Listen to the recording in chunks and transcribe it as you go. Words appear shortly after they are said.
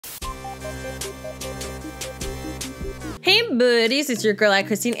Hey buddies, it's your girl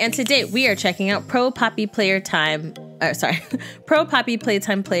AyChristene, and today we are checking out Pro Poppy Playtime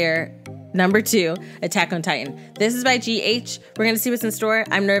Player number 2, Attack on Titan. This is by GH. We're gonna see what's in store.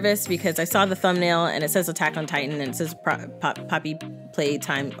 I'm nervous because I saw the thumbnail and it says Attack on Titan and it says Poppy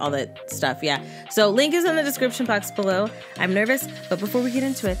Playtime, all that stuff, yeah. So link is in the description box below. I'm nervous, but before we get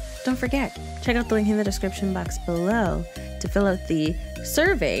into it, don't forget, check out the link in the description box below to fill out the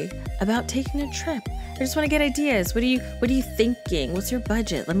survey about taking a trip. I just want to get ideas. What are you thinking? What's your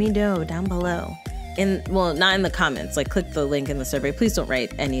budget? Let me know down below. Well, not in the comments. Like, click the link in the survey. Please don't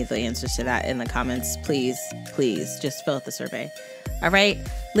write any of the answers to that in the comments. Please, please, just fill out the survey. All right,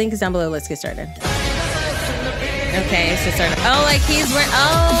 link is down below. Let's get started. Okay, so start. Oh, like he's wearing.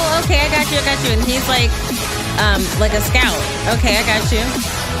 Oh, okay, I got you. And he's like a scout. Okay, I got you.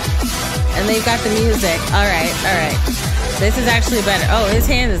 And they've got the music. All right. This is actually better. Oh, his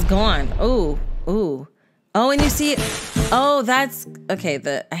hand is gone. Ooh. Oh, and you see, oh, that's, okay,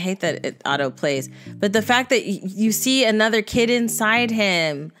 I hate that it auto plays, but the fact that you see another kid inside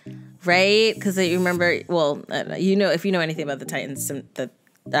him, right? Because you remember, well, you know, if you know anything about the Titans,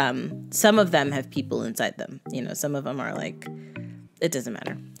 some of them have people inside them. You know, some of them are like, it doesn't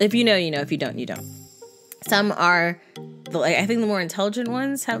matter. If you know, you know. If you don't, you don't. Some are, I think the more intelligent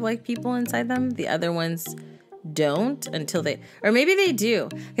ones have like people inside them. The other ones don't until they, or maybe they do,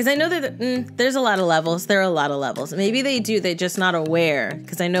 because I know that there's a lot of levels. There are a lot of levels. Maybe they do, they're just not aware,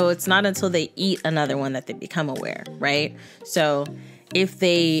 because I know it's not until they eat another one that they become aware, right? So if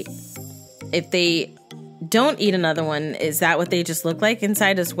they don't eat another one, is that what they just look like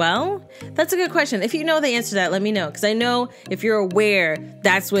inside as well? That's a good question. If you know the answer to that, let me know, because I know if you're aware,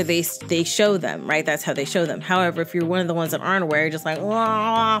 that's where they show them, right? That's how they show them. However, if you're one of the ones that aren't aware, you're just like,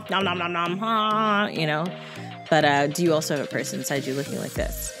 nom, nom, nom, nom, you know? But do you also have a person inside you looking like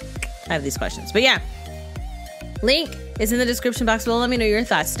this? I have these questions. But yeah, link is in the description box below. Let me know your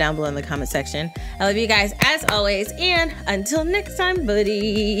thoughts down below in the comment section. I love you guys as always. And until next time,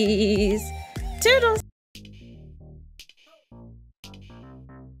 buddies. Toodles.